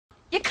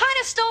You kind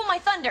of stole my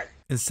thunder.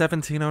 In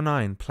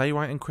 1709,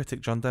 playwright and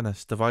critic John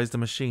Dennis devised a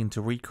machine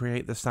to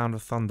recreate the sound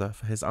of thunder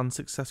for his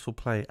unsuccessful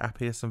play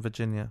Appius and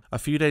Virginia. A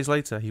few days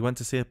later, he went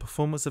to see a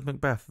performance of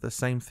Macbeth at the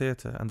same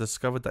theatre and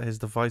discovered that his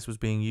device was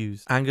being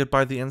used. Angered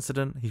by the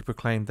incident, he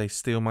proclaimed, "They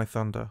steal my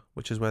thunder,"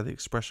 which is where the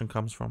expression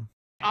comes from.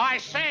 I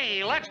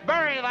say, let's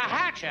bury the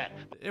hatchet!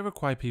 The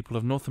Iroquois people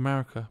of North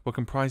America were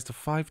comprised of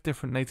 5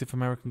 different Native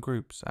American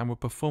groups and would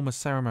perform a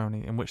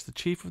ceremony in which the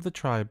chief of the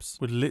tribes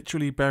would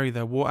literally bury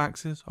their war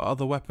axes or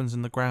other weapons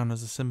in the ground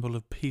as a symbol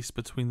of peace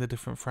between the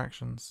different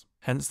fractions.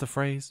 Hence the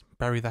phrase,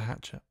 "bury the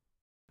hatchet."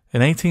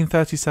 In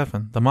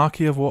 1837, the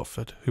Marquis of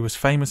Watford, who was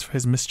famous for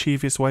his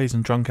mischievous ways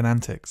and drunken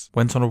antics,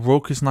 went on a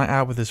raucous night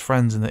out with his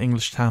friends in the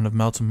English town of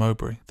Melton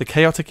Mowbray. The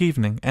chaotic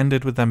evening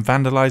ended with them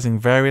vandalising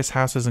various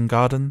houses and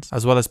gardens,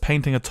 as well as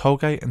painting a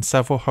tollgate and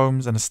several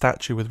homes and a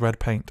statue with red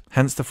paint.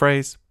 Hence the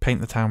phrase,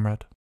 "paint the town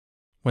red."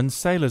 When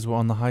sailors were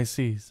on the high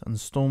seas and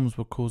storms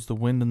would cause the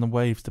wind and the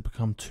waves to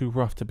become too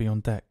rough to be on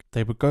deck,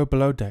 they would go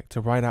below deck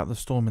to ride out the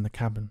storm in the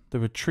cabin. The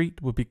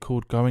retreat would be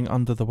called going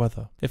under the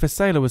weather. If a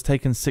sailor was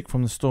taken sick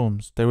from the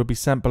storms, they would be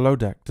sent below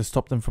deck to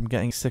stop them from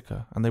getting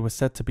sicker, and they were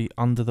said to be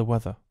under the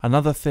weather.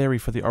 Another theory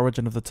for the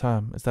origin of the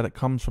term is that it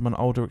comes from an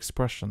older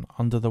expression,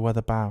 under the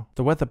weather bow.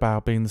 The weather bow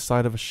being the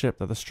side of a ship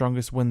that the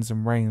strongest winds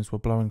and rains were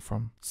blowing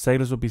from.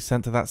 Sailors would be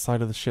sent to that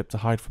side of the ship to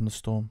hide from the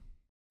storm.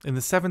 In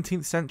the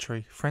 17th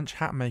century, French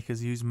hat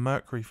makers used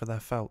mercury for their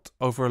felt.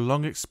 Over a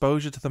long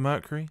exposure to the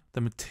mercury, the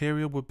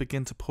material would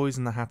begin to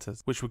poison the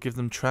hatters, which would give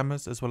them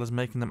tremors as well as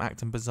making them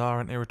act in bizarre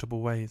and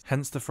irritable ways.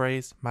 Hence the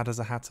phrase, "mad as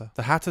a hatter."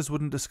 The hatters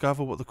wouldn't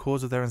discover what the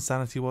cause of their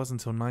insanity was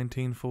until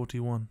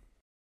 1941.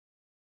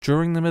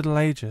 During the Middle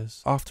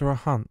Ages, after a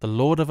hunt, the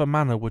lord of a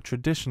manor would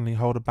traditionally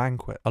hold a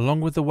banquet,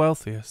 along with the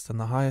wealthiest and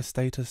the highest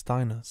status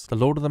diners. The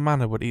lord of the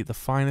manor would eat the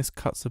finest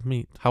cuts of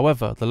meat.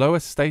 However, the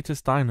lowest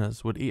status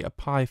diners would eat a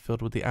pie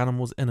filled with the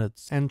animal's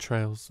innards,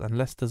 entrails, and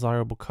less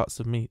desirable cuts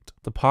of meat.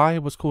 The pie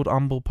was called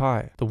umble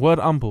pie. The word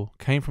umble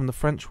came from the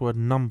French word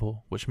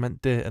numble, which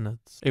meant deer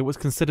innards. It was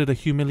considered a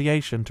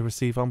humiliation to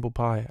receive umble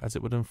pie, as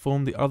it would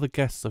inform the other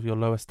guests of your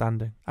lower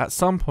standing. At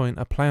some point,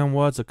 a play on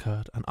words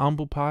occurred, and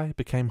umble pie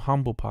became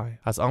humble pie,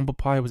 as umble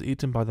pie was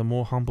eaten by the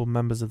more humble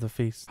members of the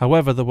feast.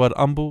 However, the word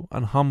umble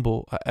and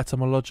humble are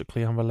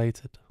etymologically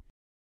unrelated.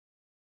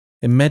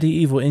 In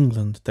medieval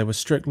England, there were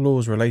strict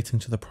laws relating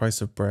to the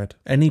price of bread.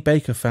 Any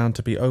baker found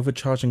to be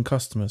overcharging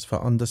customers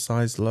for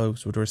undersized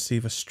loaves would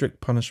receive a strict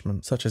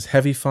punishment, such as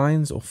heavy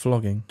fines or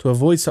flogging. To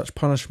avoid such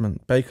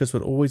punishment, bakers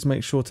would always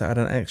make sure to add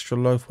an extra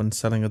loaf when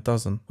selling a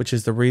dozen, which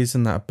is the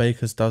reason that a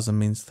baker's dozen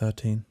means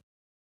 13.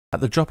 At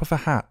the drop of a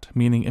hat,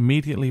 meaning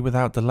immediately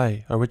without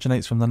delay,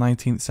 originates from the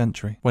 19th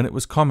century, when it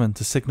was common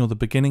to signal the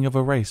beginning of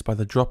a race by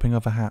the dropping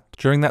of a hat.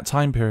 During that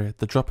time period,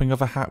 the dropping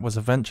of a hat was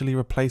eventually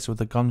replaced with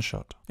a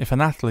gunshot. If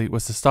an athlete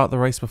was to start the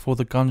race before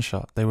the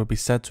gunshot, they would be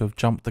said to have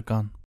jumped the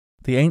gun.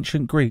 The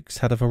ancient Greeks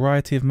had a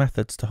variety of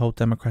methods to hold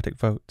democratic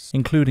votes,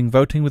 including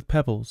voting with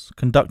pebbles,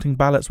 conducting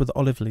ballots with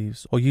olive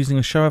leaves, or using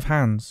a show of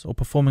hands, or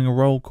performing a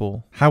roll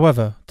call.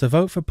 However, to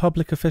vote for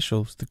public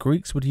officials, the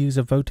Greeks would use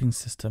a voting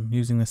system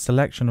using a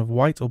selection of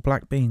white or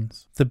black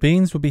beans. The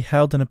beans would be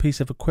held in a piece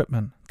of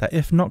equipment that,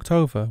 if knocked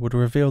over, would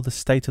reveal the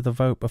state of the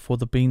vote before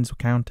the beans were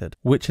counted,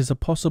 which is a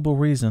possible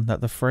reason that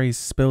the phrase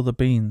 "spill the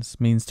beans"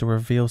 means to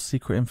reveal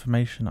secret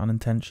information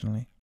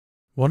unintentionally.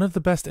 One of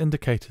the best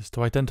indicators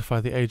to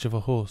identify the age of a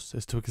horse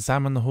is to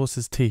examine the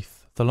horse's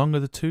teeth. The longer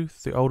the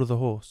tooth, the older the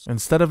horse.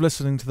 Instead of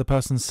listening to the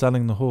person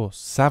selling the horse,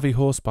 savvy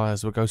horse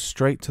buyers would go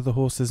straight to the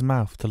horse's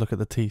mouth to look at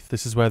the teeth.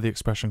 This is where the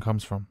expression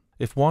comes from.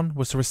 If one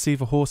was to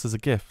receive a horse as a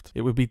gift,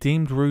 it would be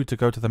deemed rude to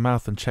go to the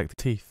mouth and check the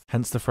teeth.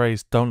 Hence the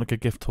phrase, "don't look a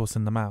gift horse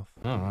in the mouth."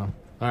 Oh, well.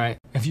 Alright,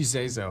 if you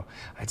say so.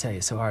 I tell you,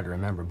 it's so hard to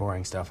remember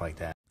boring stuff like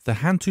that. The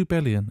Hantu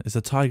is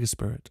a tiger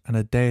spirit and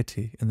a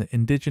deity in the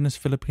indigenous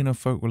Filipino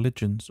folk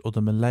religions or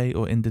the Malay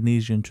or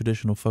Indonesian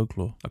traditional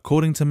folklore.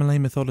 According to Malay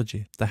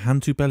mythology, the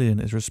Hantu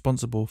is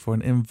responsible for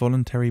an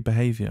involuntary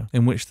behavior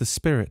in which the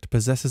spirit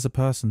possesses a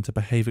person to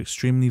behave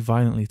extremely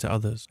violently to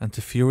others and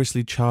to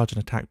furiously charge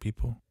and attack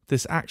people.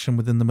 This action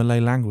within the Malay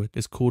language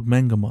is called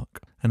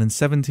mengamuk, and in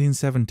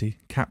 1770,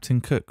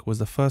 Captain Cook was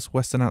the first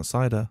Western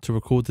outsider to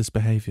record this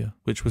behavior,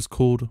 which was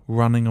called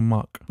running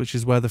amok, which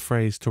is where the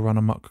phrase "to run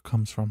amok"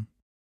 comes from.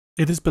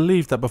 It is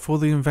believed that before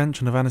the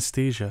invention of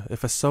anesthesia,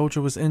 if a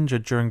soldier was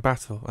injured during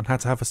battle and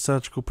had to have a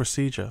surgical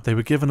procedure, they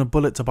were given a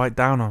bullet to bite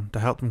down on to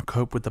help them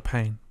cope with the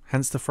pain.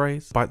 Hence the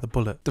phrase, "bite the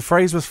bullet." The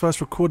phrase was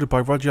first recorded by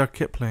Rudyard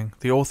Kipling,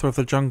 the author of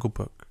The Jungle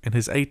Book, in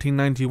his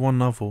 1891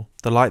 novel,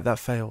 The Light That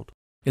Failed.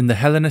 In the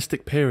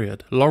Hellenistic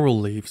period, laurel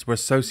leaves were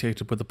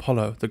associated with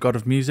Apollo, the god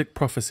of music,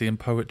 prophecy, and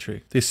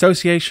poetry. The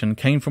association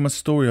came from a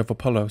story of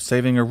Apollo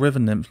saving a river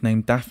nymph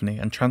named Daphne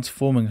and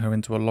transforming her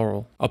into a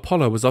laurel.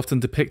 Apollo was often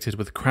depicted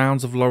with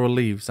crowns of laurel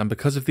leaves, and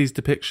because of these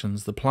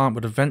depictions, the plant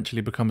would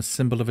eventually become a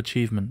symbol of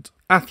achievement.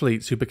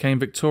 Athletes who became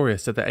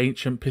victorious at the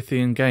ancient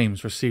Pythian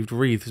Games received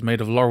wreaths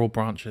made of laurel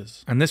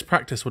branches, and this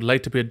practice would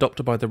later be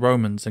adopted by the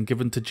Romans and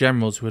given to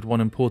generals who had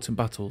won important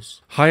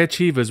battles. High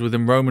achievers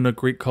within Roman or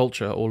Greek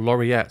culture, or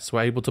laureates,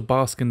 were able to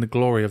bask in the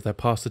glory of their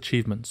past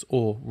achievements,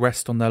 or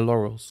rest on their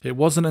laurels. It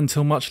wasn't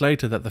until much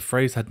later that the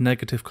phrase had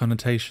negative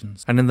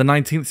connotations, and in the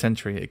 19th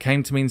century it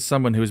came to mean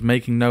someone who is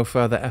making no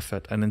further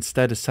effort and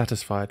instead is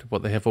satisfied with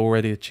what they have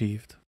already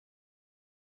achieved.